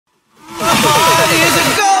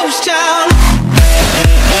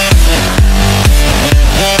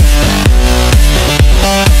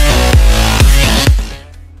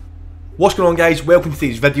What's going on, guys? Welcome to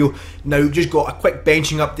today's video. Now, just got a quick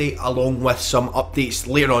benching update along with some updates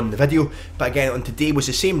later on in the video, but again on today was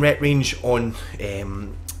the same rep range on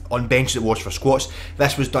bench that was for squats.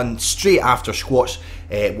 This was done straight after squats.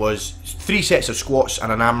 It was 3 sets of squats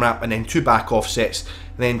and an AMRAP, and then 2 back off sets,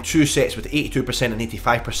 then 2 sets with 82% and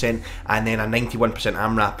 85%, and then a 91%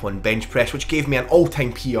 AMRAP on bench press, which gave me an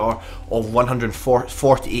all-time PR of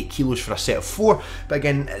 148 kilos for a set of 4. But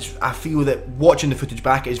again, I feel that watching the footage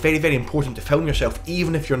back, it's very, very important to film yourself,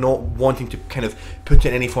 even if you're not wanting to kind of put it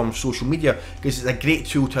in any form of social media, because it's a great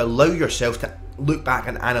tool to allow yourself to look back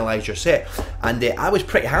and analyse your set. And I was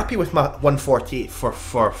pretty happy with my 148 for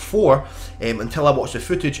 4 until I watched the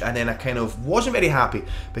footage, and then I kind of wasn't very happy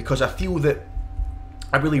because I feel that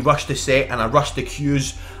I really rushed the set and I rushed the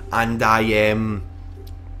cues, and I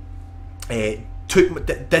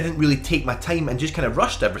didn't really take my time and just kind of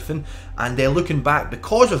rushed everything. And looking back,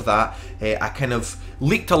 because of that, I kind of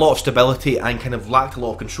leaked a lot of stability and kind of lacked a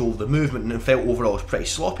lot of control of the movement, and it felt overall it was pretty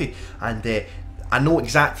sloppy. And I know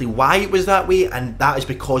exactly why it was that way, and that is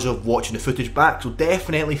because of watching the footage back. So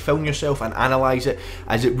definitely film yourself and analyse it,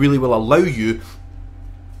 as it really will allow you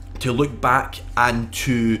to look back and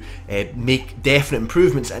to make definite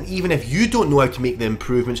improvements. And even if you don't know how to make the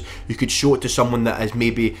improvements, you could show it to someone that is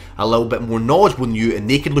maybe a little bit more knowledgeable than you, and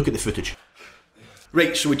they could look at the footage.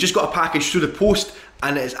 Right, so we just got a package through the post,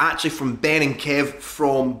 and it is actually from Ben and Kev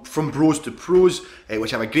from Bros to Pros,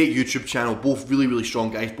 which have a great YouTube channel, both really, really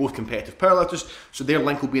strong guys, both competitive powerlifters. So their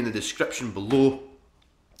link will be in the description below.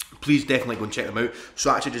 Please definitely go and check them out.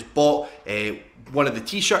 So I actually just bought one of the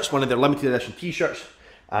t-shirts, one of their limited edition t-shirts,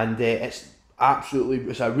 and it's a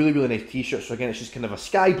really, really nice t-shirt. So again, it's just kind of a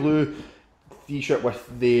sky blue t-shirt with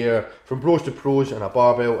their From Bros to Pros and a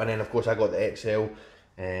barbell, and then of course I got the XL.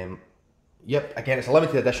 Yep, again it's a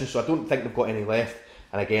limited edition, so I don't think they've got any left.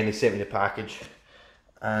 And again, they sent me the package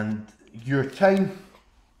and your time.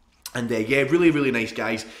 And yeah, really, really nice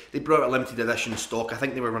guys. They brought out a limited edition stock. I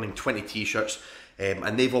think they were running 20 t-shirts,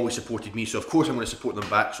 and they've always supported me, so of course I'm going to support them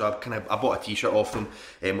back. So I bought a t-shirt off them,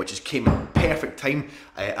 which just came in perfect time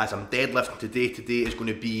as I'm deadlifting today. Today is going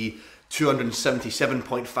to be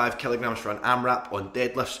 277.5 kilograms for an AMRAP on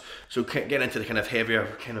deadlifts. So getting into the kind of heavier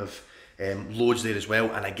kind of loads there as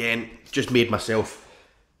well. And again, just made myself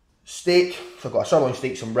steak. So I've got a sirloin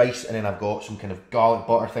steak, some rice, and then I've got some kind of garlic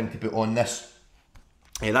butter thing to put on this.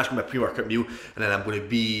 That's going to be a pre-workout meal, and then I'm going to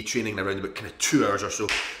be training around about kind of 2 hours or so.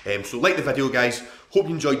 So like the video, guys. Hope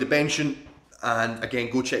you enjoyed the benching, and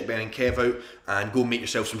again, go check Ben and Kev out and go make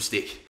yourself some steak.